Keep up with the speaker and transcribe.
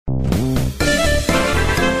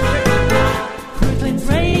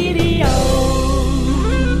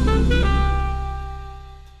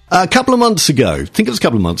A couple of months ago, I think it was a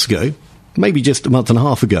couple of months ago, maybe just a month and a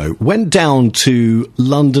half ago, went down to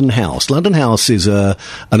London House. London House is an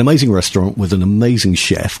amazing restaurant with an amazing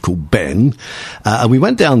chef called Ben. And we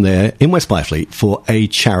went down there in West Byfleet for a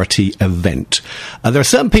charity event. There are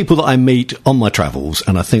certain people that I meet on my travels,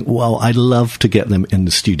 and I think, well, I'd love to get them in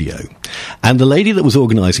the studio. And the lady that was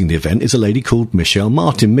organising the event is a lady called Michelle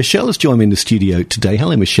Martin. Michelle has joined me in the studio today.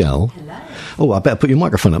 Hello, Michelle. Hello. Oh, I better put your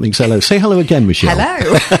microphone up and say hello. Say hello again, Michelle.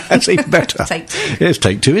 Hello. That's even better. Take two. Yes,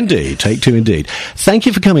 take two indeed. Take two indeed. Thank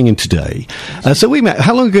you for coming in today. So we met.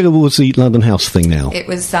 How long ago was the London House thing now? It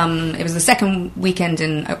was the second weekend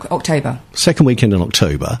in October. Second weekend in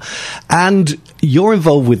October. And you're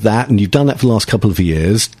involved with that, and you've done that for the last couple of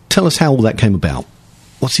years. Tell us how all that came about.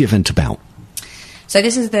 What's the event about? So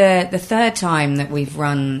this is the third time that we've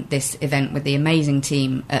run this event with the amazing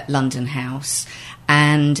team at London House.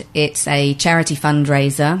 And it's a charity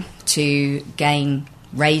fundraiser to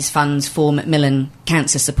raise funds for Macmillan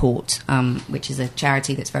Cancer Support, which is a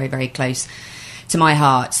charity that's very, very close to my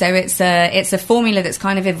heart. So it's a formula that's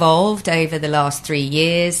kind of evolved over the last 3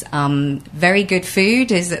 years. Very good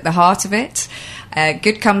food is at the heart of it,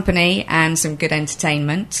 good company and some good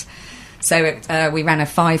entertainment. So we ran a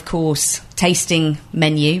 5-course tasting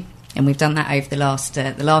menu, and we've done that over the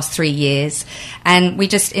last 3 years. And we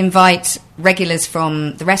just invite regulars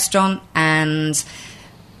from the restaurant and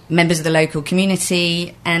members of the local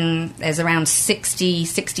community, and there's around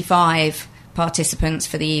 65 participants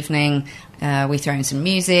for the evening. We throw in some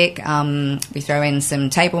music. We throw in some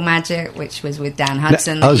table magic, which was with Dan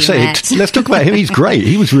Hudson. Let's talk about him. He's great.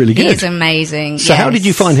 He was really good. He's amazing. So how did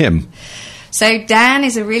you find him? So Dan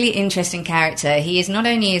is a really interesting character. He is not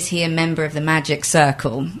only is he a member of the Magic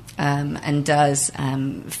Circle and does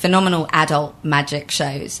phenomenal adult magic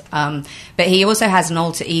shows, but he also has an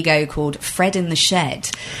alter ego called Fred in the Shed,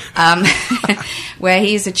 where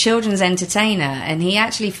he's a children's entertainer. And he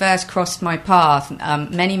actually first crossed my path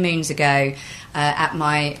many moons ago at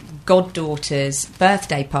my goddaughter's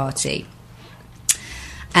birthday party.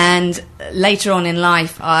 And later on in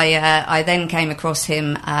life, I then came across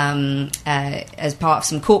him as part of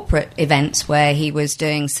some corporate events where he was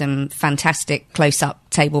doing some fantastic close-up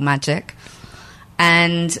table magic.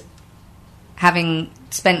 And having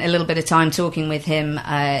spent a little bit of time talking with him,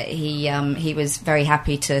 he was very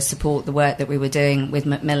happy to support the work that we were doing with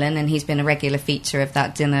Macmillan, and he's been a regular feature of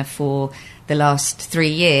that dinner for the last 3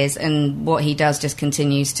 years, and what he does just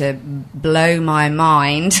continues to blow my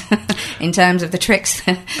mind in terms of the tricks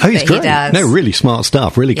that he does. No, really smart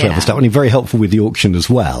stuff, really clever stuff, and he's very helpful with the auction as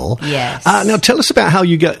well. Yes. Now tell us about how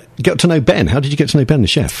you got to know Ben. How did you get to know Ben, the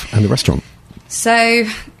chef, and the restaurant? So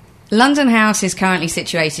London House is currently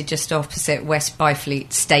situated just opposite West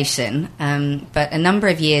Byfleet Station, but a number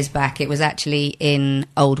of years back it was actually in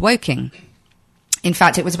Old Woking. In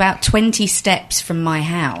fact, it was about 20 steps from my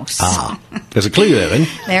house. There's a clue there, then.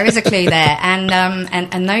 There is a clue there,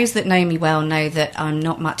 and those that know me well know that I'm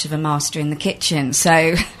not much of a master in the kitchen.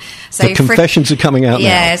 So the confessions are coming out now.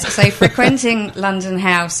 Yes, so frequenting London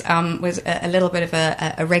House was a little bit of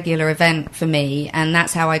a regular event for me, and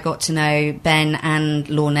that's how I got to know Ben and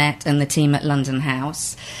Lornette and the team at London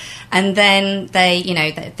House. And then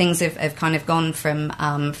things have kind of gone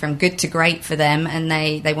from good to great for them, and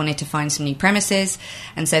they wanted to find some new premises,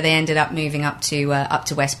 and so they ended up moving up to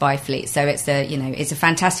West Byfleet. So it's a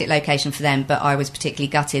fantastic location for them. But I was particularly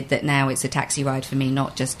gutted that now it's a taxi ride for me,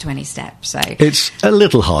 not just 20 steps. So it's a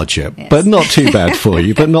little hardship, yes. But not too bad for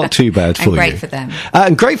you. But not too bad for you. And great for them.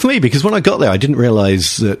 And great for me, because when I got there, I didn't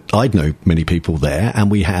realise that I'd know many people there, and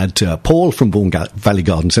we had Paul from Bourne Valley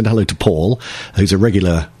Garden. Send hello to Paul, who's a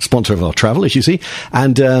regular sponsor of our travel, as you see,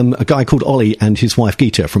 and a guy called Ollie and his wife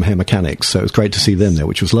Geeta from Hair Mechanics. So it was great to see them there,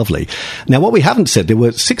 which was lovely. Now, what we haven't said, there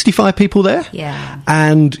were 65 people there. Yeah.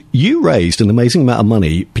 And you raised an amazing amount of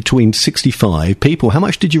money between 65 people. How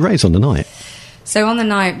much did you raise on the night? So on the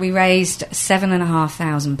night, we raised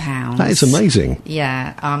 £7,500. That is amazing.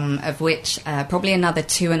 Yeah, of which probably another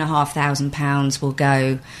 £2,500 will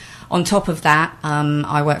go. On top of that,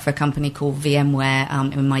 I work for a company called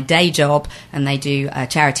VMware in my day job, and they do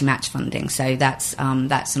charity match funding. So that's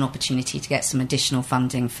an opportunity to get some additional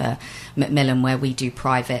funding for Macmillan, where we do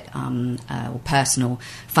private or personal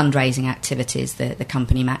fundraising activities. The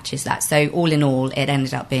company matches that. So all in all, it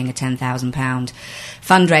ended up being a £10,000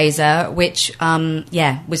 fundraiser, which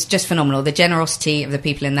was just phenomenal. The generosity of the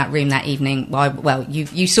people in that room that evening. Well,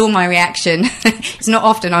 you saw my reaction. It's not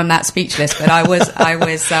often I'm that speechless, but I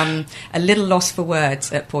was a little lost for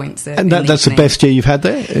words at points. And that's the best year you've had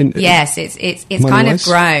there? Yes, it's kind of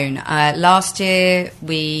grown. Last year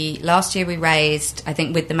we raised, I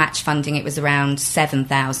think with the match funding, it was around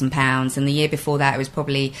 £7,000, and the year before that it was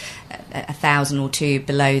probably 1,000 or two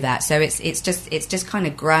below that. So it's just kind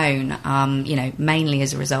of grown, mainly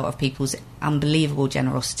as a result of people's unbelievable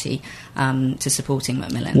generosity to supporting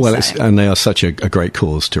Macmillan. Well, and they are such a great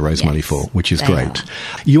cause to raise money for, which is great.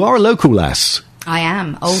 You are a local lass. I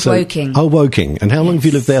am. Old Woking. Old Woking. And how long have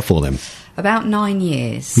you lived there for then? About 9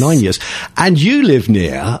 years. 9 years. And you live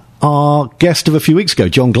near our guest of a few weeks ago,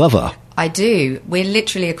 John Glover. I do. We're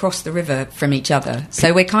literally across the river from each other,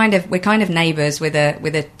 so we're kind of neighbours with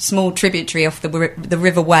a small tributary off the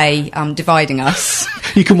River Way dividing us.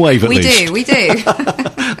 You can wave at least. We do.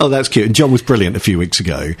 Oh, that's cute. And John was brilliant a few weeks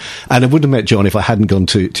ago, and I wouldn't have met John if I hadn't gone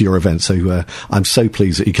to your event. So I'm so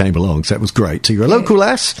pleased that you came along. So that was great. So you're a local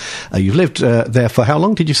lass. You've lived there for how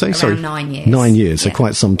long? Did you say? Around 9 years. 9 years. So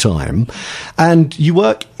quite some time. And you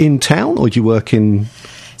work in town, or do you work in?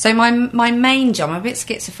 So my main job, I'm a bit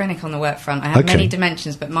schizophrenic on the work front. I have many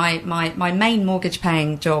dimensions, but my main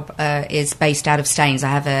mortgage-paying job is based out of Staines. I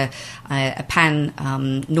have a pan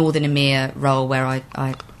Northern EMEA role where I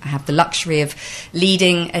have the luxury of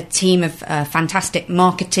leading a team of fantastic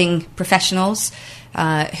marketing professionals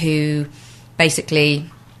who basically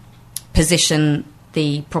position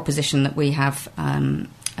the proposition that we have.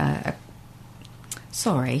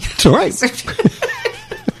 Sorry. It's all right.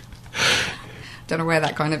 Don't know where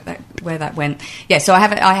that went. Yeah, so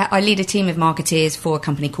I lead a team of marketeers for a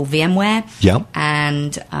company called VMware. Yeah,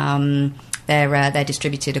 and they're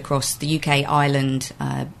distributed across the UK, Ireland,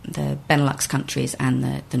 the Benelux countries, and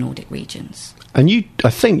the Nordic regions. And I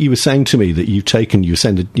think you were saying to me that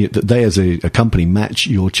that they as a company match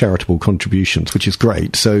your charitable contributions, which is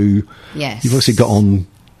great. So yes, you've obviously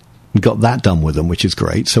got that done with them, which is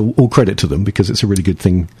great. So all credit to them, because it's a really good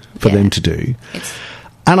thing for them to do.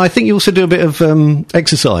 And I think you also do a bit of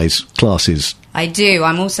exercise classes. I do.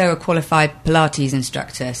 I'm also a qualified Pilates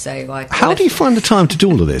instructor. How do you find the time to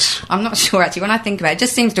do all of this? I'm not sure, actually. When I think about it, it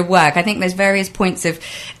just seems to work. I think there's various points of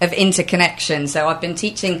interconnection. So I've been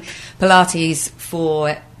teaching Pilates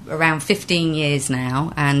for around 15 years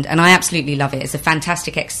now, and I absolutely love it. It's a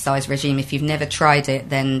fantastic exercise regime. If you've never tried it,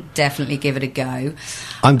 then definitely give it a go.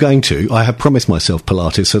 I'm going to. I have promised myself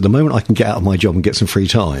Pilates, so the moment I can get out of my job and get some free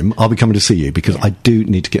time, I'll be coming to see you, because I do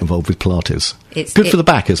need to get involved with Pilates. It's good for the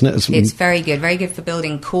back, isn't it? It's very good for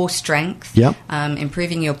building core strength,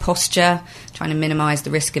 improving your posture, trying to minimise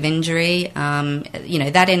the risk of injury.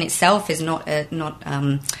 That in itself is not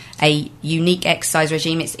a unique exercise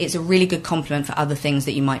regime. It's a really good complement for other things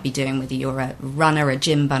that you might be doing, whether you're a runner, a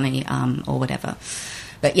gym bunny, or whatever.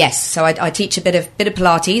 But yes, so I teach a bit of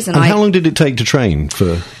Pilates. And how long did it take to train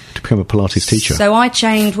to become a Pilates teacher? So I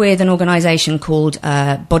trained with an organisation called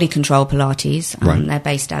Body Control Pilates. Right. They're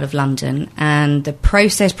based out of London, and the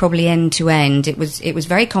process, probably end to end, it was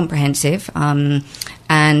very comprehensive,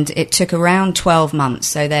 and it took around 12 months.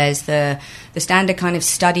 So there's the standard kind of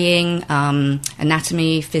studying,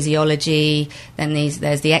 anatomy, physiology. Then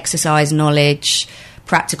there's the exercise knowledge,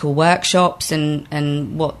 practical workshops,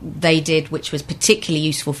 and what they did, which was particularly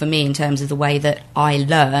useful for me in terms of the way that I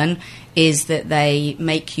learn, is that they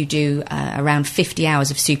make you do around 50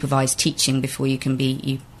 hours of supervised teaching before you can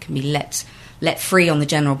be let free on the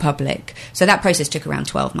general public. So that process took around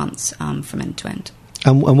 12 months from end to end.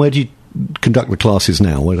 And where do you conduct the classes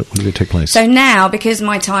now? Where do they take place? So now, because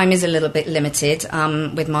my time is a little bit limited,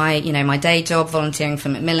 with my day job, volunteering for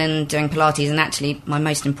Macmillan, doing Pilates, and actually my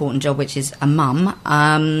most important job, which is a mum,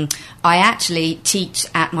 I actually teach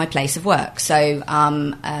at my place of work. So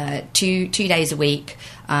 2 days a week,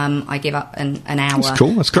 I give up an hour. That's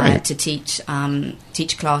cool. That's great. To teach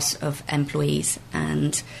a class of employees,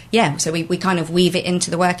 and so we kind of weave it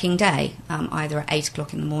into the working day, either at 8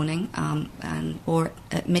 o'clock in the morning or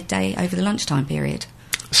at midday over the lunchtime period.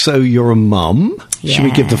 So you're a mum. Yes. Should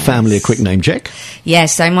we give the family a quick name check?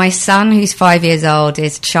 Yes, so my son, who's 5 years old,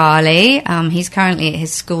 is Charlie. He's currently at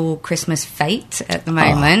his school Christmas fete at the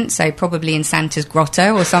moment, so probably in Santa's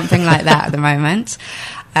grotto or something like that at the moment.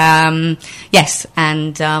 Yes,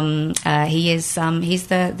 and he is he's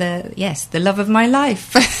the love of my life.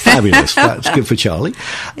 Fabulous. That's good for Charlie.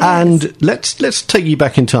 Yes. And let's take you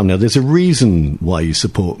back in time now. There's a reason why you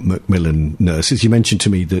support Macmillan nurses. You mentioned to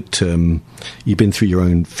me that you've been through your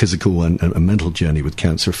own physical and mental journey with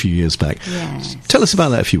cancer a few years back. Yes. Tell us about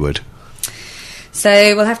that, if you would.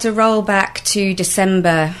 So we'll have to roll back to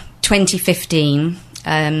December 2015.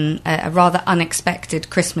 A rather unexpected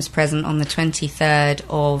Christmas present on the 23rd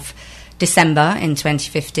of December in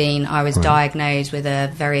 2015, I was diagnosed with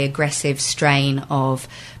a very aggressive strain of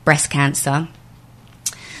breast cancer,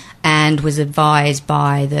 and was advised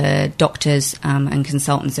by the doctors and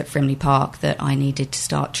consultants at Frimley Park that I needed to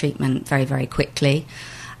start treatment very, very quickly,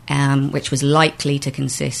 which was likely to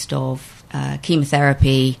consist of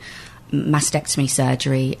chemotherapy, mastectomy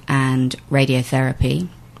surgery, and radiotherapy.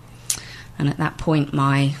 And at that point,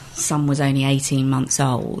 my son was only 18 months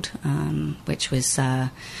old, which was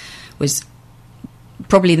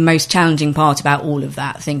probably the most challenging part about all of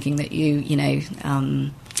that, thinking that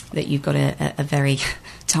that you've got a very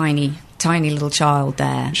tiny little child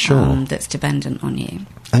there, that's dependent on you.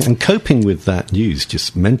 And coping with that news,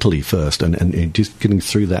 just mentally first, and just getting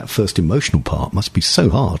through that first emotional part must be so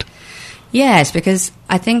hard. Yes, because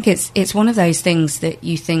I think it's one of those things that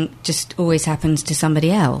you think just always happens to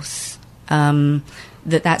somebody else.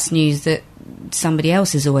 That's news that somebody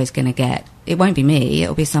else is always going to get. It won't be me,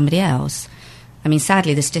 it'll be somebody else. I mean,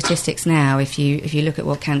 sadly, the statistics now, if you look at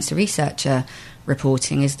what cancer research are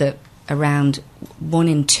reporting, is that around 1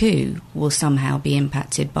 in 2 will somehow be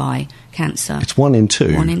impacted by cancer. It's 1 in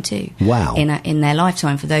 2? 1 in 2. Wow. In their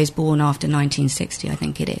lifetime, for those born after 1960, I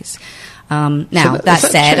think it is. Now, so that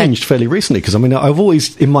said... changed fairly recently, because, I mean, I've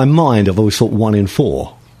always thought 1 in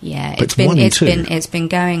 4. Yeah, but it's been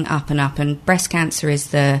going up and up, and breast cancer is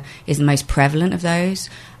the most prevalent of those,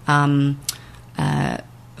 followed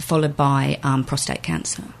by prostate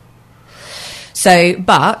cancer. So,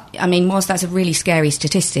 but I mean, whilst that's a really scary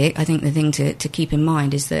statistic, I think the thing to keep in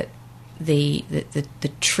mind is that the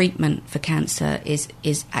treatment for cancer is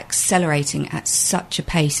accelerating at such a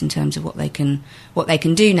pace in terms of what they can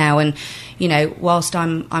do now. And whilst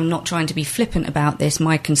I'm not trying to be flippant about this,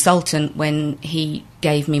 my consultant, when he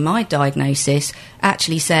gave me my diagnosis,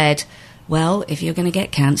 actually said, well, if you're going to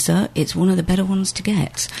get cancer, it's one of the better ones to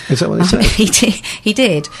get. Is that what he said? He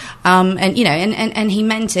did. And he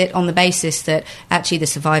meant it on the basis that actually the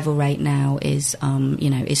survival rate now is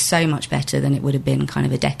so much better than it would have been kind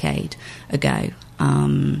of a decade ago.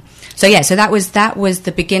 So that was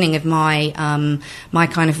the beginning of my my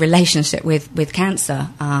kind of relationship with cancer,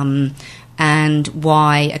 and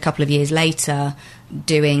why a couple of years later,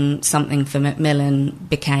 doing something for Macmillan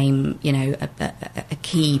became, a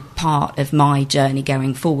key part of my journey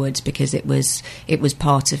going forwards, because it was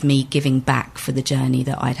part of me giving back for the journey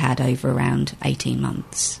that I'd had over around 18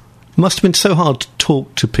 months. Must have been so hard to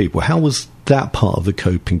talk to people. How was that part of the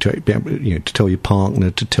coping, to tell your partner,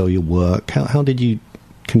 to tell your work? How did you?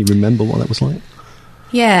 Can you remember what that was like?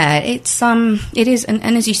 Yeah, it is,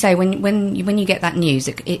 and as you say, when you get that news,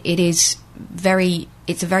 it's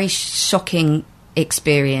a very shocking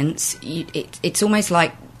experience. It's almost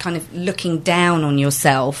like kind of looking down on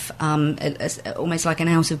yourself, almost like an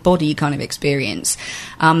out of body kind of experience.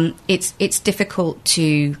 It's difficult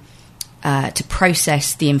to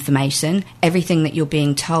process the information. Everything that you're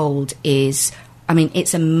being told is,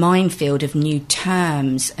 it's a minefield of new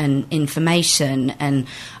terms and information and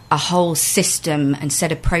a whole system and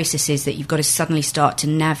set of processes that you've got to suddenly start to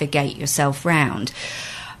navigate yourself round.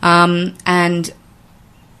 And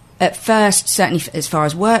at first, certainly as far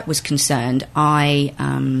as work was concerned, I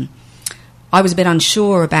was a bit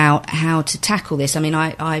unsure about how to tackle this.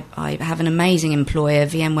 I have an amazing employer.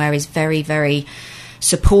 VMware is very, very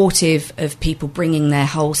supportive of people bringing their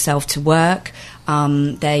whole self to work.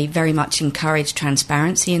 They very much encourage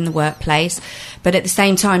transparency in the workplace. But at the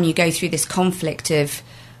same time, you go through this conflict of,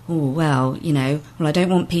 I don't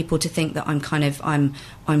want people to think that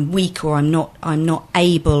I'm weak, or I'm not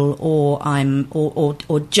able,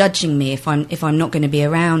 or judging me if I'm not going to be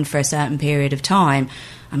around for a certain period of time.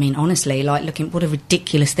 Honestly, what a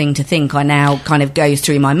ridiculous thing to think. I now kind of goes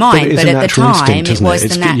through my mind, but at the time it was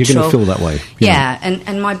the natural. You're going to feel that way. Yeah,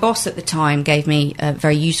 and my boss at the time gave me a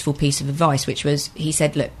very useful piece of advice, which was, he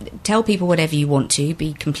said, look, tell people whatever you want to,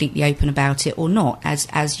 be completely open about it or not,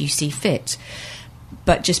 as you see fit.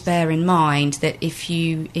 But just bear in mind that if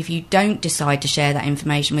you don't decide to share that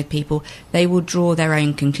information with people, they will draw their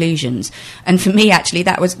own conclusions. And for me, actually,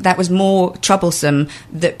 that was more troublesome,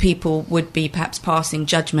 that people would be perhaps passing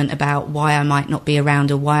judgment about why I might not be around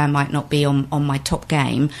or why I might not be on my top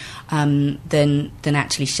game, than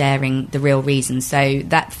actually sharing the real reason. So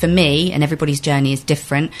that, for me, and everybody's journey is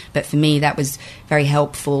different, but for me that was very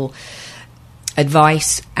helpful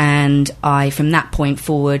advice, and I, from that point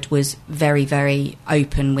forward, was very, very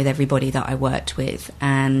open with everybody that I worked with.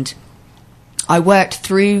 And I worked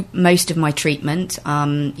through most of my treatment,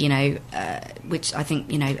 which I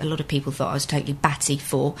think, a lot of people thought I was totally batty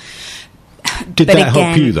for. Did that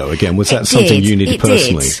help you, though, again? Was that something you needed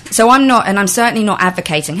personally? Did. So I'm certainly not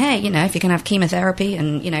advocating, hey, if you can have chemotherapy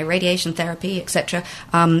and, radiation therapy, etc.,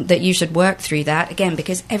 that you should work through that, again,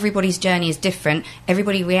 because everybody's journey is different.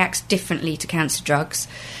 Everybody reacts differently to cancer drugs.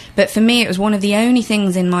 But for me, it was one of the only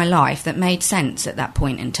things in my life that made sense at that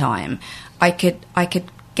point in time. I could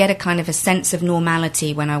get a kind of a sense of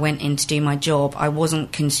normality when I went in to do my job. I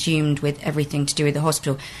wasn't consumed with everything to do with the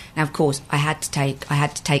hospital. Now, of course, I had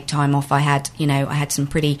to take time off. I had some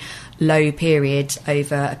pretty low periods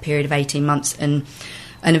over a period of 18 months, and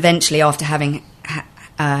eventually, after having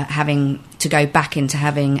to go back into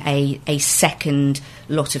having a second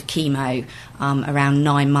lot of chemo around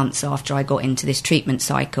 9 months after I got into this treatment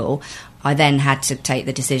cycle, I then had to take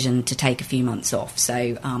the decision to take a few months off.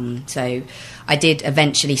 So I did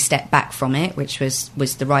eventually step back from it, which was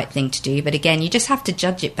the right thing to do. But again, you just have to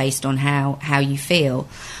judge it based on how you feel.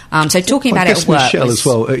 So talking about it at work, Michelle, as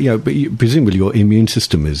well, but presumably your immune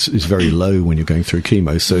system is very low when you're going through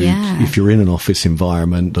chemo. So if you're in an office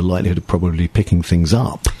environment, the likelihood of probably picking things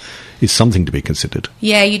up is something to be considered.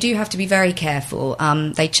 Yeah, you do have to be very careful.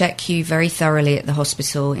 They check you very thoroughly at the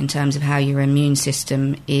hospital in terms of how your immune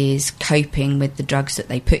system is coping with the drugs that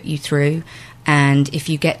they put you through. And if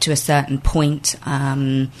you get to a certain point,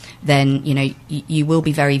 then, you will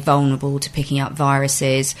be very vulnerable to picking up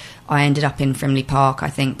viruses. I ended up in Frimley Park, I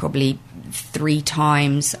think, probably 3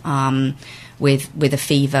 times with a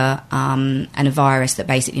fever and a virus that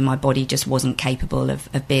basically my body just wasn't capable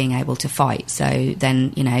of being able to fight. So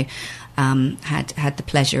then, had the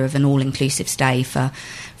pleasure of an all-inclusive stay for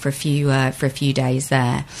a few days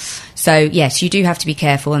there. So yes, you do have to be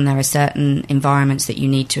careful, and there are certain environments that you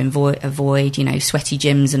need to avoid. Sweaty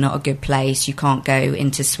gyms are not a good place. You can't go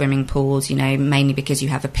into swimming pools, mainly because you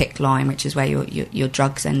have a PICC line, which is where your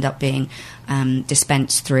drugs end up being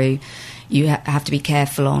dispensed through. You have to be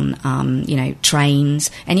careful on, trains,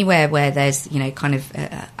 anywhere where there's, kind of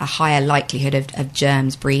a higher likelihood of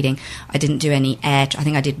germs breeding. I didn't do any I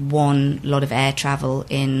think I did one lot of air travel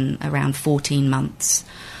in around 14 months,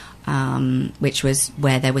 which was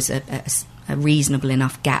where there was a reasonable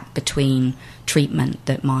enough gap between treatment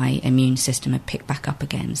that my immune system had picked back up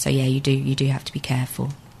again. So yeah, you do have to be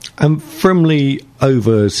careful. Frimley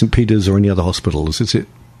over St Peter's or any other hospitals, is it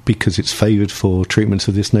because it's favoured for treatments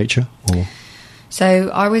of this nature? Or? So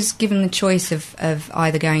I was given the choice of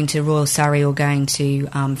either going to Royal Surrey or going to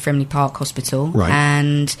Frimley Park Hospital. Right.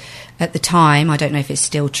 And at the time, I don't know if it's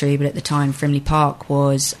still true, but at the time Frimley Park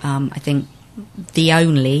was, I think, the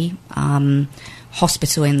only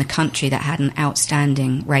hospital in the country that had an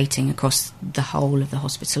outstanding rating across the whole of the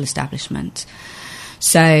hospital establishment.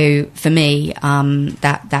 So for me,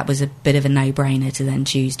 that was a bit of a no-brainer to then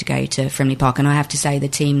choose to go to Frimley Park. And I have to say the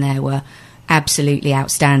team there were absolutely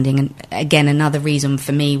outstanding. And again, another reason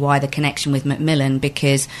for me why the connection with Macmillan,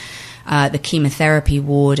 because the chemotherapy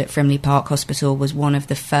ward at Frimley Park Hospital was one of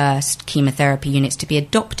the first chemotherapy units to be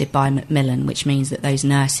adopted by Macmillan, which means that those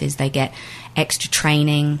nurses, they get extra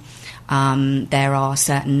training. There are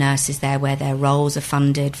certain nurses there where their roles are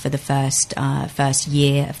funded for the first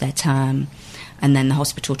year of their term. And then the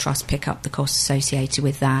hospital trust pick up the costs associated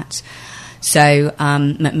with that. So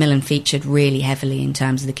Macmillan featured really heavily in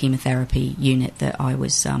terms of the chemotherapy unit that I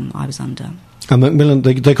was under. And Macmillan,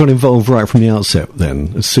 they got involved right from the outset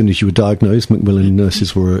then? As soon as you were diagnosed, Macmillan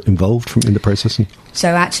nurses were involved in the processing? So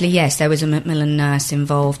actually, yes, there was a Macmillan nurse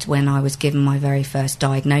involved when I was given my very first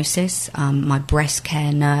diagnosis. My breast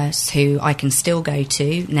care nurse, who I can still go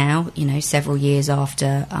to now, several years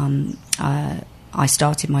after I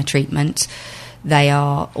started my treatment. They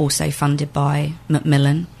are also funded by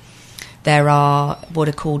Macmillan. There are what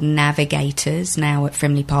are called navigators now at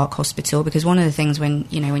Frimley Park Hospital, because one of the things when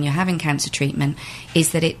you're having cancer treatment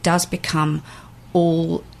is that it does become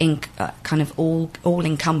all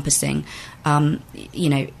encompassing.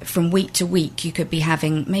 From week to week, you could be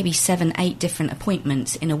having maybe 7-8 different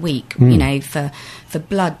appointments in a week. For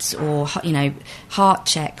bloods or heart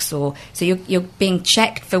checks, or so you're being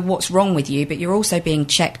checked for what's wrong with you, but you're also being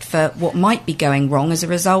checked for what might be going wrong as a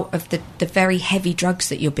result of the very heavy drugs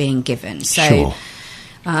that you're being given. So,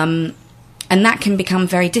 sure. And that can become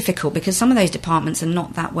very difficult because some of those departments are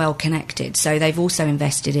not that well connected. So they've also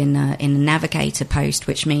invested in a navigator post,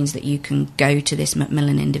 which means that you can go to this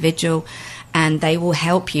Macmillan individual and they will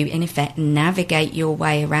help you, in effect, navigate your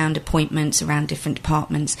way around appointments, around different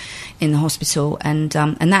departments in the hospital. And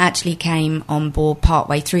that actually came on board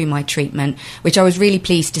partway through my treatment, which I was really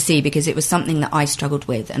pleased to see, because it was something that I struggled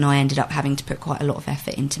with, and I ended up having to put quite a lot of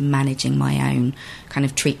effort into managing my own kind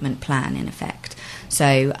of treatment plan, in effect.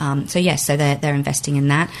 So yes, so they're investing in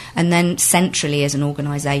that. And then centrally, as an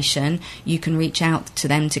organisation, you can reach out to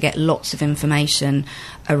them to get lots of information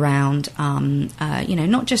around,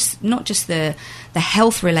 not just the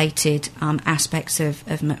health-related aspects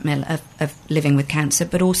of living with cancer,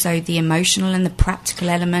 but also the emotional and the practical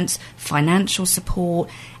elements, financial support.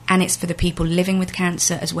 And it's for the people living with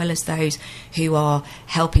cancer as well as those who are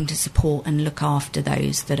helping to support and look after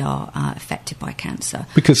those that are affected by cancer.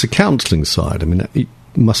 Because the counselling side, I mean, it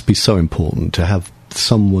must be so important to have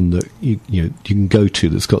someone that you can go to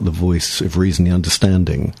that's got the voice of reason, the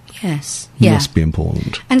understanding. Yes. Must be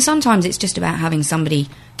important. And sometimes it's just about having somebody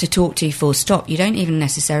to talk to full stop. You don't even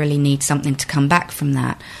necessarily need something to come back from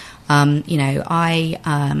that.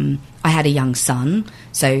 I had a young son,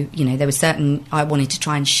 so, there was I wanted to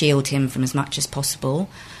try and shield him from as much as possible.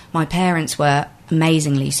 My parents were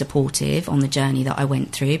amazingly supportive on the journey that I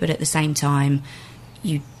went through, but at the same time,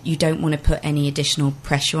 you don't want to put any additional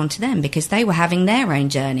pressure onto them, because they were having their own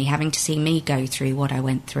journey, having to see me go through what I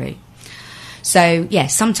went through. So,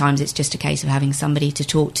 yes, sometimes it's just a case of having somebody to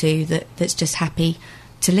talk to that's just happy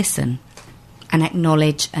to listen and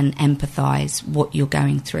acknowledge and empathise what you're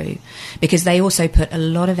going through, because they also put a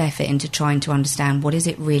lot of effort into trying to understand what is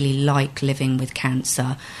it really like living with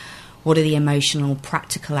cancer, what are the emotional,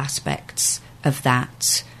 practical aspects of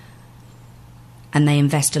that, and they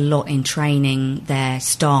invest a lot in training their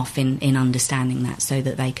staff in understanding that, so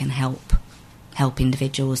that they can help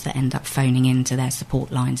individuals that end up phoning into their support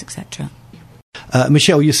lines, etc.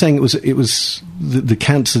 Michelle, you're saying it was the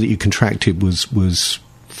cancer that you contracted was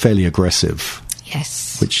fairly aggressive.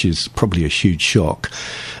 Yes. Which is probably a huge shock.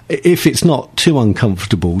 If it's not too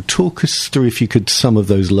uncomfortable, talk us through, if you could, some of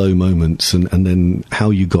those low moments and then how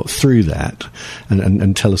you got through that,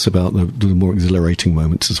 and tell us about the more exhilarating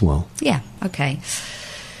moments as well. Yeah, okay.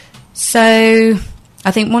 So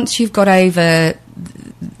I think once you've got over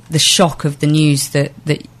the shock of the news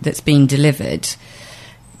that's been delivered,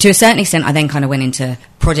 to a certain extent, I then kind of went into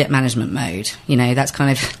project management mode. That's kind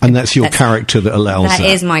of... And that's your character that allows that? That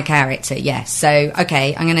is my character, yes. So,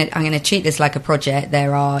 okay, I'm gonna treat this like a project.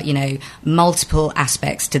 There are, multiple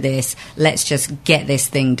aspects to this. Let's just get this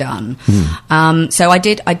thing done. So I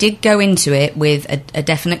did go into it with a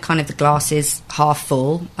definite kind of the glass is half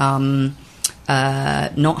full, not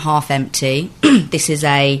half empty. This is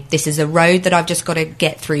a road that I've just got to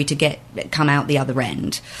get through to come out the other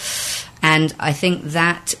end. And I think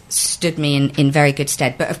that stood me in very good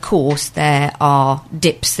stead. But, of course, there are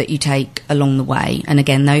dips that you take along the way. And,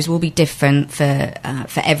 again, those will be different for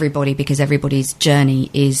everybody, because everybody's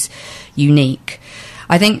journey is unique.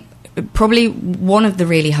 I think probably one of the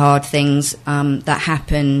really hard things that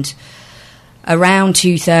happened around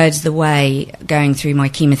 2/3 of the way going through my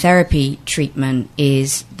chemotherapy treatment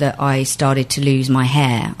is that I started to lose my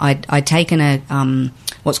hair. I'd taken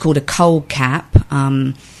what's called a cold cap,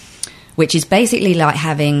 which is basically like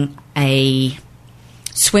having a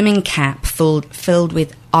swimming cap filled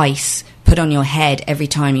with ice put on your head every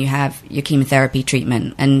time you have your chemotherapy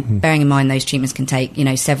treatment. And bearing in mind those treatments can take,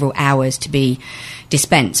 several hours to be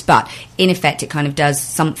dispensed. But in effect, it kind of does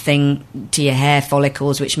something to your hair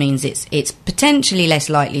follicles, which means it's potentially less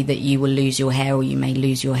likely that you will lose your hair, or you may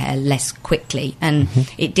lose your hair less quickly. And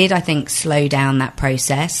it did, I think, slow down that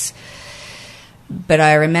process. But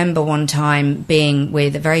I remember one time being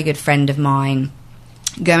with a very good friend of mine,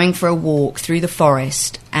 going for a walk through the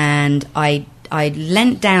forest, and I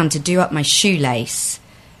leant down to do up my shoelace.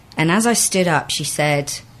 And as I stood up, she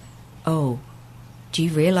said, "Oh, do you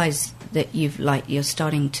realise that you're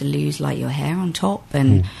starting to lose your hair on top?"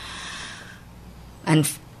 And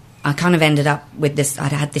I kind of ended up with this.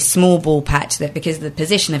 I'd had this small ball patch that, because of the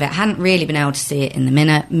position of it, I hadn't really been able to see it in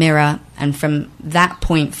the mirror. And from that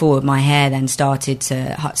point forward, my hair then started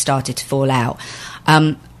to fall out.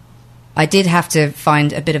 I did have to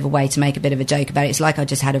find a bit of a way to make a bit of a joke about it. It's like I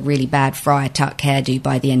just had a really bad Friar Tuck hairdo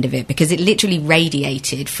by the end of it, because it literally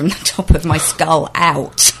radiated from the top of my skull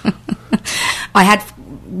out. I had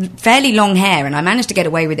fairly long hair, and I managed to get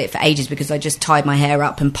away with it for ages because I just tied my hair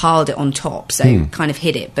up and piled it on top, so kind of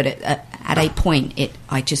hid it. But at a point,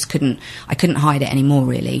 I couldn't hide it anymore,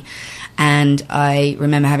 really. And I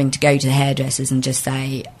remember having to go to the hairdressers and just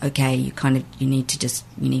say, "Okay, you need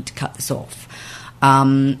to cut this off."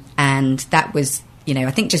 And that was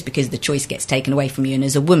I think just because the choice gets taken away from you, and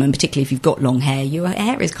as a woman, particularly if you've got long hair, your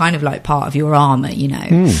hair is kind of like part of your armour,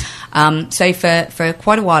 So for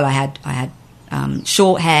quite a while I had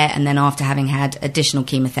short hair, and then after having had additional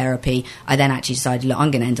chemotherapy, I then actually decided, look,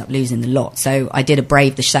 I'm going to end up losing the lot. So I did a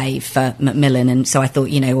Brave the Shave for Macmillan, and so I thought,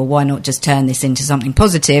 well, why not just turn this into something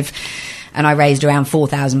positive? And I raised around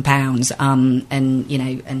 £4,000,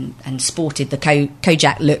 and sported the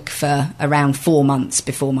Kojak look for around 4 months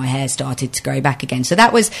before my hair started to grow back again. So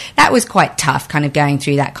that was quite tough, kind of going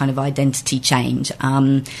through that kind of identity change.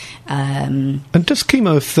 And does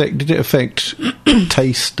chemo did it affect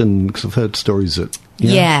taste? And because I've heard stories that.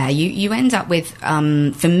 Yeah, you end up with,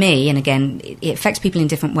 for me, and again, it affects people in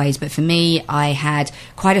different ways, but for me, I had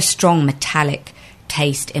quite a strong metallic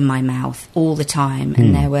taste in my mouth all the time,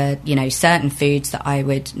 and there were certain foods that I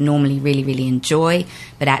would normally really, really enjoy,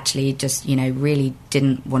 but actually just really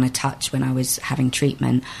didn't want to touch when I was having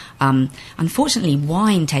treatment. Unfortunately,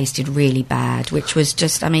 wine tasted really bad, which was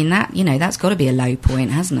just, that's got to be a low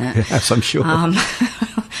point, hasn't it? Yes, I'm sure.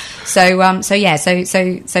 So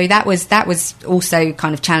that was also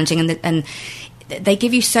kind of challenging, and they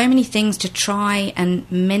give you so many things to try and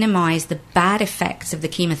minimise the bad effects of the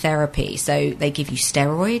chemotherapy. So they give you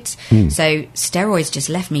steroids. So steroids just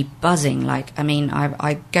left me buzzing.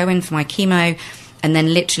 I go in for my chemo, and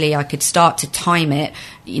then literally I could start to time it,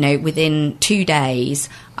 within 2 days.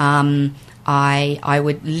 I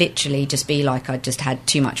would literally just be like I'd just had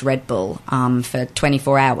too much Red Bull for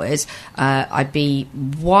 24 hours. I'd be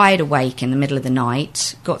wide awake in the middle of the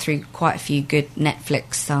night, got through quite a few good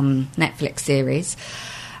Netflix series.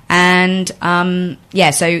 And,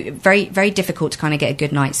 so very, very difficult to kind of get a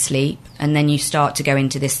good night's sleep. And then you start to go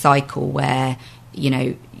into this cycle where,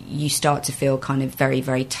 you start to feel kind of very,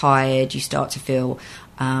 very tired. You start to feel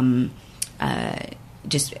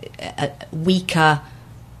just weaker.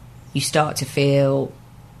 You start to feel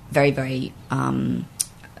very, very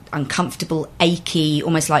uncomfortable, achy,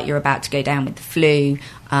 almost like you're about to go down with the flu.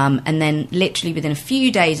 And then literally within a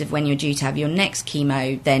few days of when you're due to have your next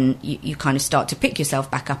chemo, then you kind of start to pick yourself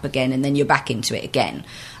back up again, and then you're back into it again.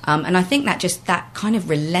 And I think that kind of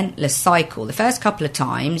relentless cycle, the first couple of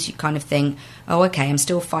times you kind of think, oh, okay, I'm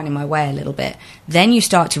still finding my way a little bit. Then you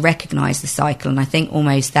start to recognise the cycle, and I think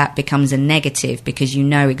almost that becomes a negative because you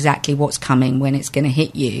know exactly what's coming when it's going to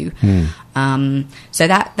hit you. So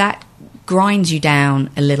that grinds you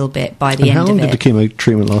down a little bit by the end of it. How long did the chemo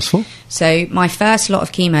treatment last for? So my first lot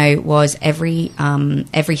of chemo was every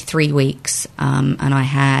 3 weeks, and I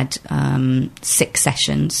had 6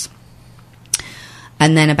 sessions.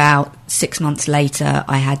 And then about 6 months later,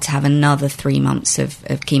 I had to have another 3 months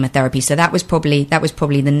of chemotherapy. So that was probably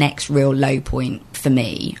the next real low point for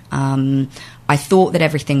me. I thought that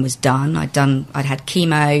everything was done. I'd had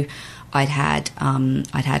chemo, I'd had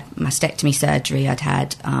mastectomy surgery, I'd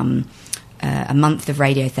had a month of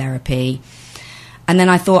radiotherapy, and then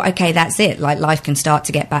I thought, okay, that's it. Like, life can start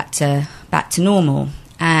to get back to normal.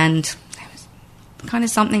 And there was kind of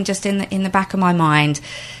something just in the back of my mind,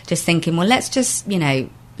 just thinking, well, let's just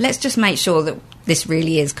make sure that this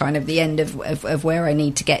really is kind of the end of where I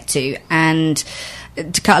need to get to. And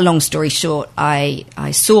to cut a long story short, I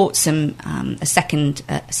sought a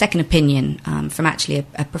second opinion from actually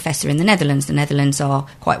a professor in the Netherlands. The Netherlands are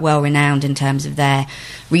quite well renowned in terms of their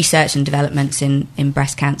research and developments in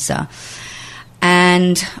breast cancer.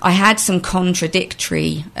 And I had some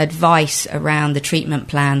contradictory advice around the treatment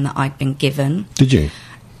plan that I'd been given. Did you?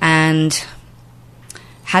 And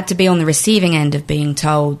had to be on the receiving end of being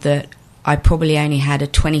told that I probably only had a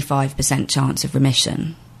 25% chance of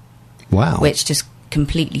remission. Wow. Which just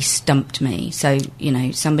completely stumped me. So,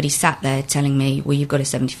 somebody sat there telling me, well, you've got a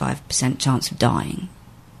 75% chance of dying.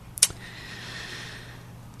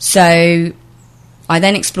 So I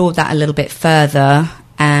then explored that a little bit further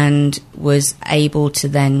and was able to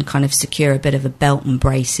then kind of secure a bit of a belt and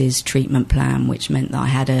braces treatment plan, which meant that I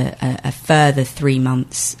had a further 3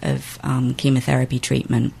 months of chemotherapy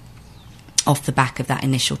treatment off the back of that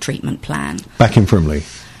initial treatment plan. Back in Frimley?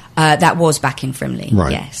 That was back in Frimley,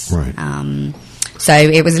 right, yes. Right. So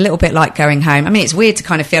it was a little bit like going home. I mean, it's weird to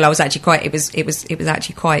kind of feel I was actually quite. It was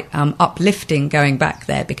actually quite uplifting going back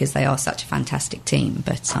there because they are such a fantastic team.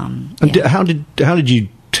 But yeah. How did you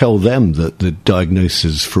tell them that the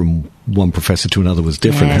diagnosis from one professor to another was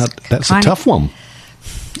different? Yeah, that's a tough one.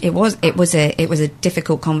 It was a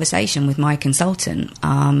difficult conversation with my consultant.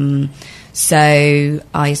 So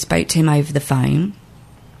I spoke to him over the phone,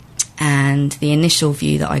 and the initial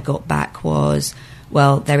view that I got back was,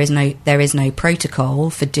 well, there is no protocol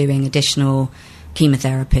for doing additional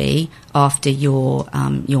chemotherapy after your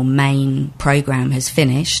main program has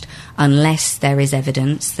finished, unless there is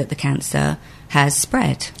evidence that the cancer has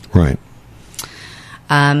spread. Right.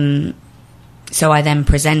 So I then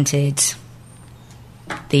presented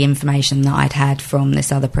the information that I'd had from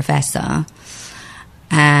this other professor,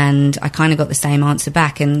 and I kind of got the same answer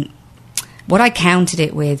back. And what I countered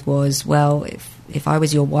it with was, well, if I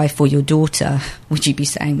was your wife or your daughter, would you be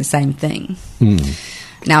saying the same thing?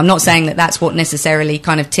 Now, I'm not saying that that's what necessarily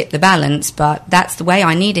kind of tipped the balance, but that's the way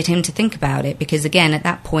I needed him to think about it, because, again, at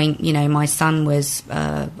that point, my son was,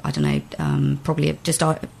 probably just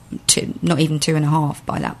not even 2.5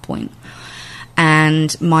 by that point.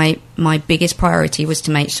 And my biggest priority was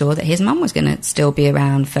to make sure that his mum was going to still be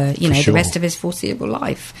around for, sure. the rest of his foreseeable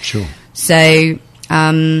life. Sure. So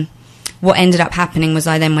what ended up happening was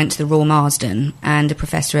I then went to the Royal Marsden, and a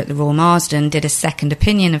professor at the Royal Marsden did a second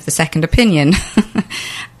opinion of the second opinion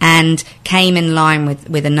and came in line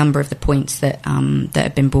with a number of the points that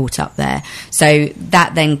had been brought up there. So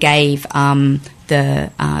that then gave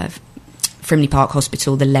the Frimley Park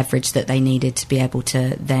Hospital the leverage that they needed to be able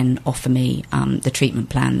to then offer me the treatment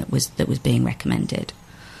plan that was being recommended.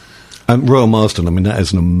 Royal Marsden, I mean, that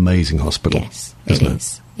is an amazing hospital. Yes, it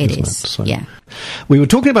is. It is. So, yeah. We were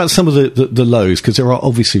talking about some of the lows, because there are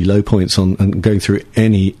obviously low points on and going through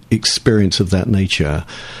any experience of that nature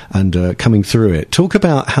and coming through it. Talk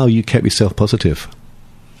about how you kept yourself positive.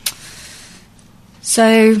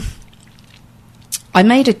 So I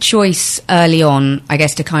made a choice early on, I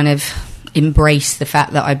guess, to kind of embrace the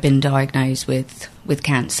fact that I'd been diagnosed with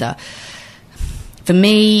cancer. For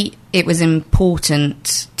me, it was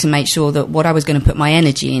important to make sure that what I was going to put my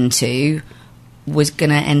energy into was going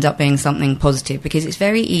to end up being something positive, because it's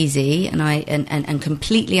very easy and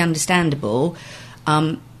completely understandable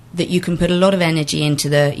that you can put a lot of energy into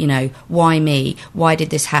the, why me? Why did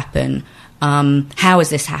this happen? How has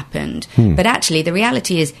this happened? But actually, the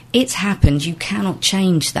reality is it's happened. You cannot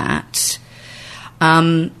change that.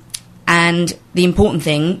 And the important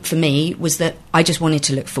thing for me was that I just wanted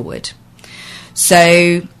to look forward.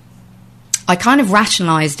 So I kind of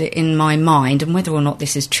rationalised it in my mind, and whether or not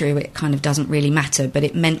this is true, it kind of doesn't really matter, but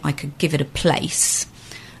it meant I could give it a place.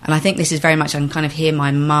 And I think this is very much, I can kind of hear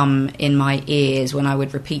my mum in my ears when I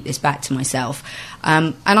would repeat this back to myself.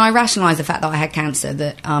 And I rationalised the fact that I had cancer,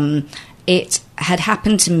 that it had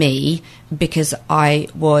happened to me because I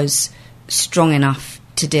was strong enough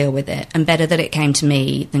to deal with it, and better that it came to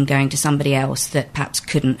me than going to somebody else that perhaps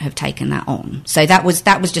couldn't have taken that on. So that was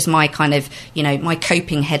just my kind of, my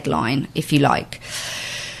coping headline, if you like.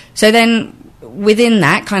 So then within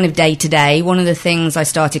that kind of day to day, one of the things I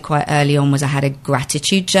started quite early on was I had a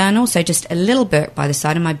gratitude journal. So just a little book by the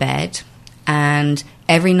side of my bed, and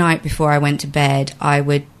every night before I went to bed, I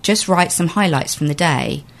would just write some highlights from the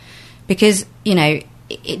day, because,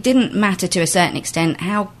 it didn't matter to a certain extent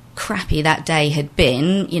how crappy that day had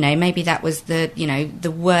been. Maybe that was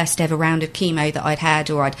the worst ever round of chemo that I'd had,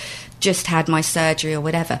 or I'd just had my surgery or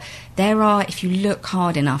whatever. There are, if you look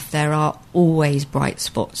hard enough, there are always bright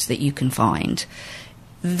spots that you can find.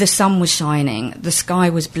 The sun was shining, the sky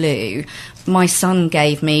was blue, my son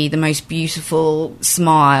gave me the most beautiful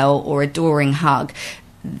smile or adoring hug.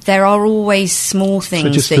 There are always small things.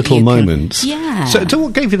 So just that little you moments. Yeah. So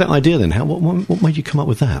what gave you that idea then? What made you come up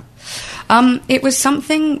with that? It was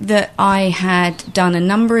something that I had done a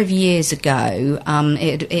number of years ago.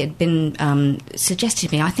 It had been suggested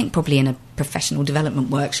to me, I think probably in a professional development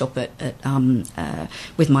workshop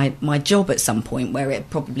with my job at some point, where it had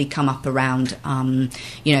probably come up around,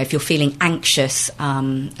 if you're feeling anxious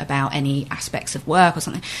about any aspects of work or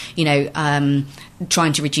something,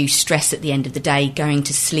 trying to reduce stress at the end of the day, going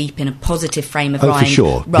to sleep in a positive frame of mind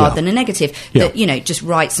rather than a negative. Yeah. That, just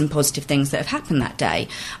write some positive things that have happened that day.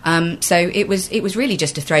 So it was really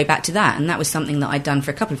just a throwback to that, and that was something that I'd done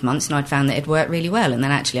for a couple of months, and I'd found that it worked really well, and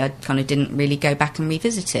then actually I kind of didn't really go back and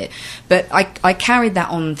revisit it. But I carried that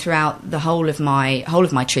on throughout the whole of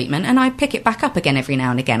my treatment, and I pick it back up again every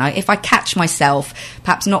now and again. If I catch myself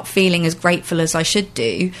perhaps not feeling as grateful as I should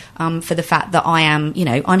do for the fact that I am,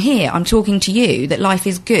 I'm here, I'm talking to you, that life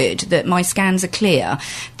is good, that my scans are clear,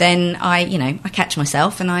 then I catch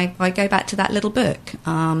myself and I go back to that little book.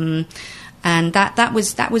 And that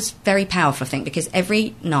was very powerful, I think, because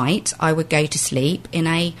every night I would go to sleep in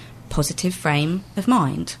a positive frame of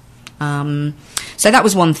mind. So that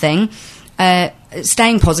was one thing.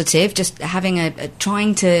 Staying positive, just having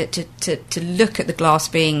trying to look at the glass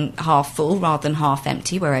being half full rather than half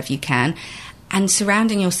empty wherever you can, and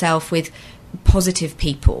surrounding yourself with positive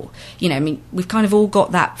people. You know, I mean, we've kind of all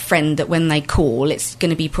got that friend that when they call, it's going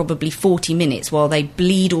to be probably 40 minutes while they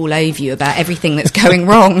bleed all over you about everything that's going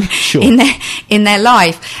wrong Sure. in their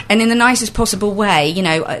life, and in the nicest possible way. You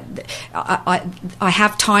know, I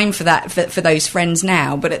have time for that for those friends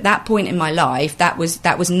now, but at that point in my life, that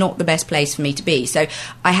was not the best place for me to be. So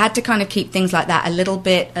I had to kind of keep things like that a little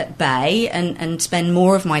bit at bay and spend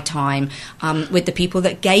more of my time with the people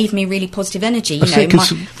that gave me really positive energy. You know,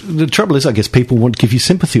 because the trouble is, I guess people want to give you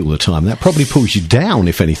sympathy all the time. That probably pulls you down,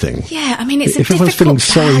 if anything. Yeah, I mean, it's if a everyone's feeling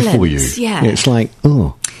difficult sorry for you. balance. Yeah, it's like,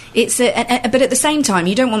 oh. But at the same time,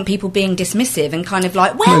 you don't want people being dismissive and kind of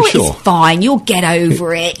like, well, No, sure. it's fine, you'll get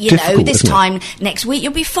over it, you know, Difficult, this isn't it? time next week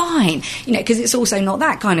you'll be fine, you know, because it's also not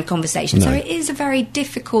that kind of conversation. No. So it is a very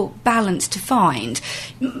difficult balance to find.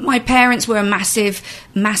 My parents were a massive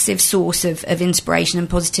source of inspiration and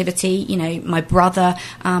positivity, you know, my brother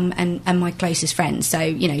and my closest friends. So,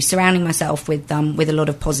 you know, surrounding myself with a lot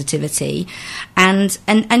of positivity and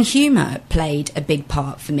humour played a big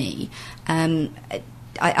part for me.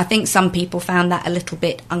 I think some people found that a little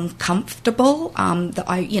bit uncomfortable, that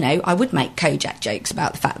I would make Kojak jokes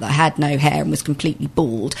about the fact that I had no hair and was completely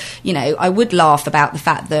bald. You know, I would laugh about the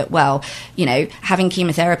fact that, well, you know, having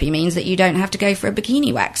chemotherapy means that you don't have to go for a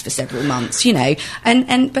bikini wax for several months, you know,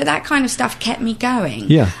 but that kind of stuff kept me going.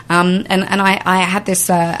 Yeah. And I had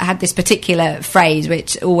this particular phrase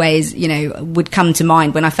which always, you know, would come to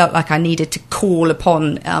mind when I felt like I needed to call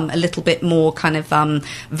upon a little bit more kind of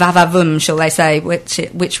va-va-voom, shall I say,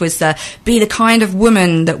 which was be the kind of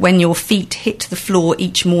woman that when your feet hit the floor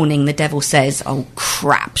each morning, the devil says, "Oh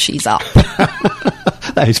crap, she's up."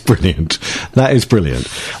 That is brilliant. That is brilliant.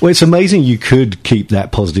 Well, it's amazing you could keep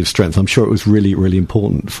that positive strength. I'm sure it was really, really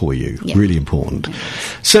important for you. Yeah. Really important.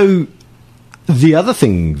 So the other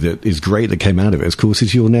thing that is great that came out of it, of course,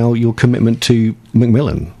 is your commitment to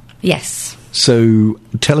Macmillan. Yes. So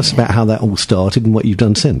tell us about how that all started and what you've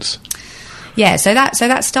done since. Yeah, so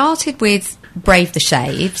that started with Brave the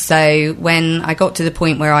Shave. So when I got to the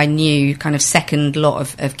point where I knew kind of second lot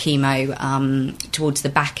of chemo towards the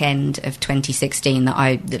back end of 2016 that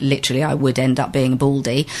I would end up being a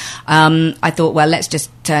baldy, I thought, well, let's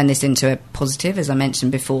just turn this into a positive, as I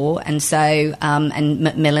mentioned before. And so and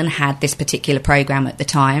Macmillan had this particular programme at the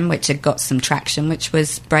time which had got some traction, which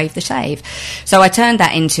was Brave the Shave. So I turned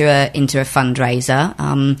that into a fundraiser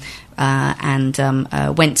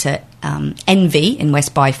and went to Envy in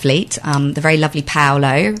West Byfleet, the very lovely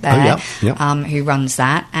Paolo there, who runs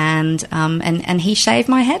that, and he shaved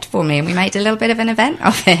my head for me, and we made a little bit of an event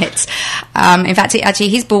of it. In fact, actually,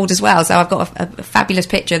 he's bald as well, so I've got a fabulous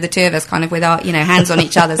picture of the two of us, kind of with our hands on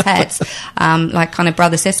each other's heads, like kind of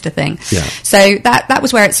brother sister thing. Yeah. So that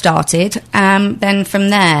was where it started. Then from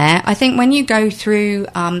there, I think when you go through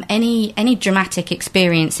any dramatic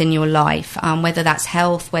experience in your life, whether that's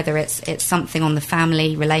health, whether it's something on the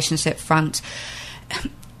family relationship front,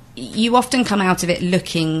 you often come out of it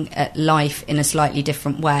looking at life in a slightly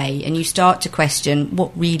different way, and you start to question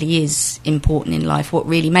what really is important in life, what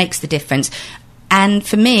really makes the difference. And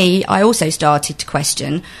for me, I also started to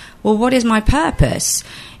question, well, what is my purpose?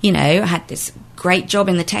 You know, I had this great job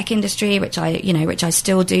in the tech industry, which I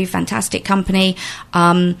still do, fantastic company.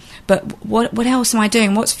 But what else am I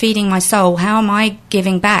doing? What's feeding my soul? How am I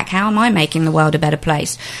giving back? How am I making the world a better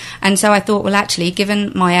place? And so I thought, well, actually,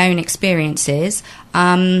 given my own experiences,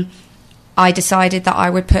 I decided that I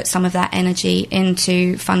would put some of that energy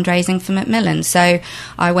into fundraising for Macmillan. So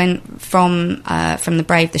I went from the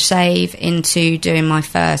Brave the Shave into doing my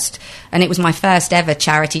first, and it was my first ever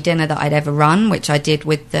charity dinner that I'd ever run, which I did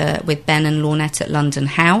with Ben and Lornette at London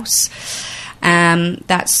House.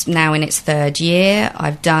 That's now in its third year.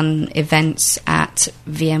 I've done events at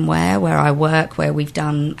VMware where I work, where we've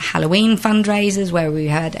done Halloween fundraisers, where we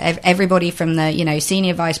had everybody from the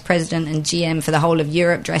senior vice president and GM for the whole of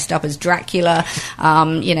Europe dressed up as Dracula,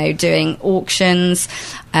 doing auctions.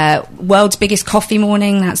 World's biggest coffee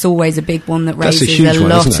morning, that's always a big one that raises a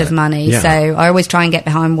lot of money. Yeah. So I always try and get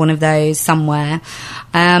behind one of those somewhere.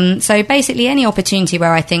 So basically any opportunity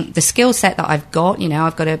where I think the skill set that I've got,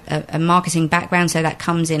 I've got a marketing background, so that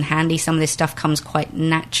comes in handy. Some of this stuff comes quite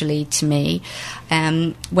naturally to me.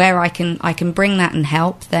 Where I can bring that and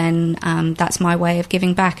help, then that's my way of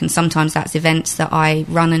giving back. And sometimes that's events that I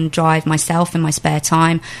run and drive myself in my spare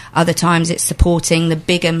time. Other times it's supporting the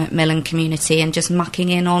bigger Macmillan community and just mucking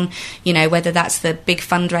in on, whether that's the big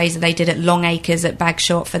fundraiser they did at Long Acres at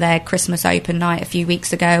Bagshot for their Christmas open night a few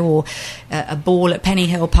weeks ago, or a ball at Penny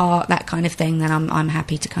Hill Park, that kind of thing. Then I'm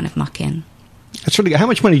happy to kind of muck in. That's really good. How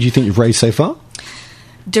much money do you think you've raised so far?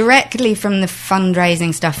 Directly from the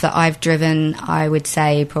fundraising stuff that I've driven, I would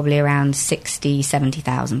say probably around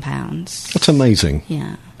 £60,000-70,000. That's amazing.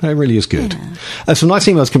 Yeah. That really is good. Yeah. Some nice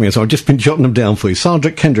emails coming in, so I've just been jotting them down for you.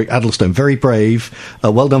 Sandra Kendrick Addlestone, very brave.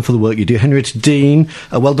 Well done for the work you do. Henrietta Dean,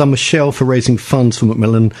 well done, Michelle, for raising funds for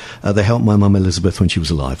Macmillan. They helped my mum Elizabeth when she was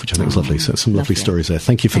alive, which I think was lovely. So some lovely stories there.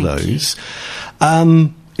 Thank you for those.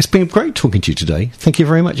 It's been great talking to you today. Thank you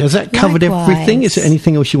very much. Has that covered everything? Is there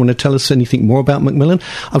anything else you want to tell us, anything more about Macmillan?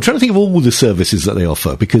 I'm trying to think of all the services that they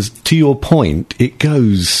offer, because to your point, it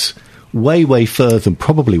goes way, way further than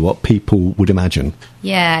probably what people would imagine.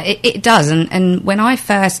 Yeah, it does. And when I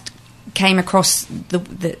first came across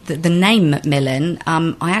the name Macmillan,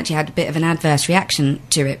 I actually had a bit of an adverse reaction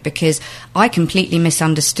to it, because I completely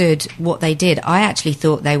misunderstood what they did. I actually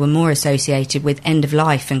thought they were more associated with end of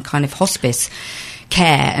life and kind of hospice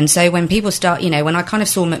care. And so when people start, when I kind of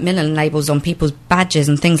saw Macmillan labels on people's badges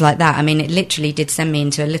and things like that, I mean, it literally did send me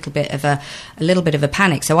into a little bit of a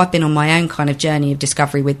panic. So I've been on my own kind of journey of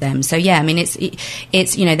discovery with them. So yeah, I mean, it's their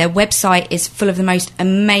website is full of the most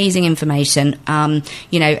amazing information, and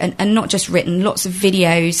not just written, lots of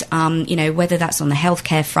videos, whether that's on the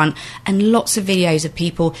healthcare front, and lots of videos of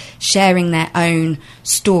people sharing their own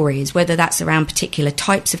stories, whether that's around particular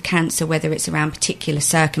types of cancer, whether it's around particular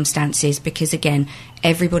circumstances, because again,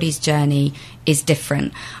 everybody's journey is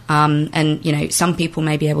different, and some people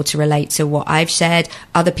may be able to relate to what I've shared.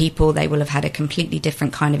 Other people, they will have had a completely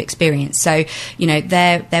different kind of experience. So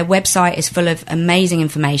their website is full of amazing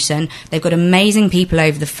information. They've got amazing people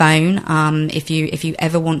over the phone, if you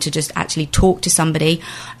ever want to just actually talk to somebody.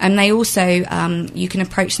 And they also you can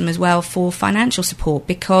approach them as well for financial support,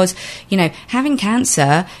 because having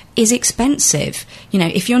cancer is expensive.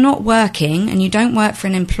 If you're not working and you don't work for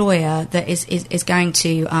an employer that is going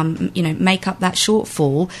to make up that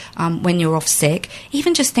shortfall when you're off sick,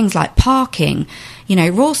 even just things like parking.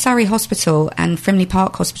 Royal Surrey Hospital and Frimley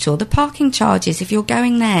Park Hospital, the parking charges, if you're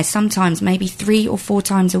going there sometimes maybe 3 or 4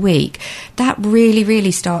 times a week, that really,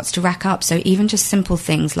 really starts to rack up. So even just simple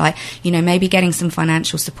things like, maybe getting some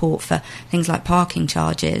financial support for things like parking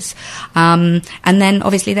charges. And then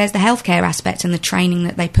obviously there's the healthcare aspect and the training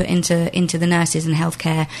that they put into the nurses and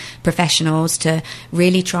healthcare professionals to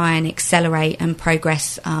really try and accelerate and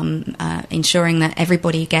progress, ensuring that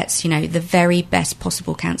everybody gets, the very best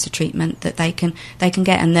possible cancer treatment that they can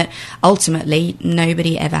get, and that ultimately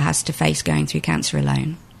nobody ever has to face going through cancer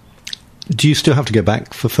alone. Do you still have to go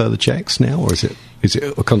back for further checks now, or is it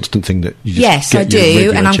a constant thing that you just Yes, I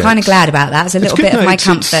do, and I'm kind of glad about that. It's a little bit of my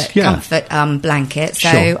comfort blanket. So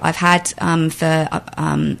sure. I've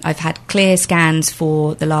had clear scans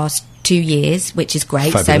for the last 2 years, which is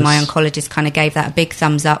great. Fabulous. So my oncologist kind of gave that a big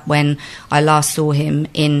thumbs up when I last saw him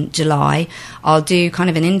in July. I'll do kind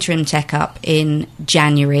of an interim checkup in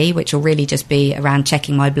January, which will really just be around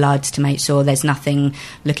checking my bloods to make sure there's nothing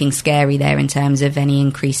looking scary there in terms of any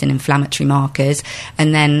increase in inflammatory markers.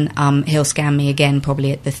 And then he'll scan me again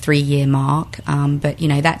probably at the 3-year mark. But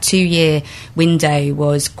that 2-year window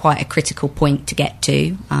was quite a critical point to get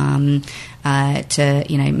to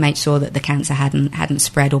make sure that the cancer hadn't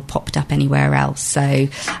spread or popped up anywhere else. So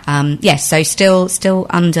yes, so still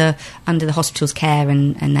under the hospital's care,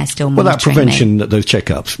 and they're still monitoring. Well, that prevention, those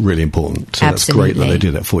checkups, really important. So absolutely. That's great that they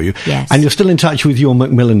do that for you. Yes. And you're still in touch with your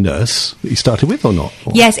Macmillan nurse that you started with, or not?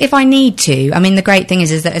 Or? Yes, if I need to. I mean, the great thing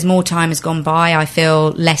is that as more time has gone by, I feel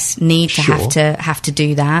less need to have to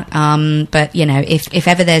do that. But if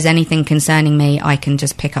ever there's anything concerning me, I can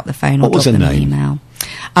just pick up the phone or drop them an email.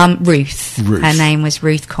 Ruth. Her name was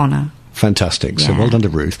Ruth Connor. Fantastic. Yeah. So well done to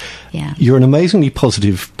Ruth. Yeah. You're an amazingly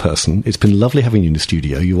positive person. It's been lovely having you in the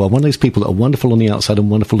studio. You are one of those people that are wonderful on the outside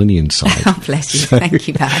and wonderful on the inside. Oh, bless you. Thank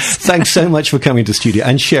you, Baz. Thanks so much for coming to the studio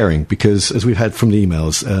and sharing, because as we've had from the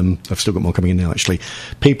emails, I've still got more coming in now, actually.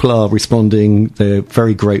 People are responding. They're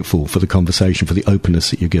very grateful for the conversation, for the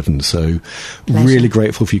openness that you're given. So pleasure. Really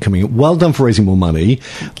grateful for you coming in. Well done for raising more money.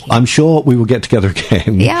 Thank you. I'm sure we will get together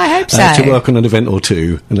again. Yeah, I hope so. To work on an event or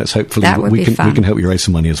two, and let's hopefully we can help you raise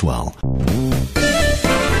some money as well.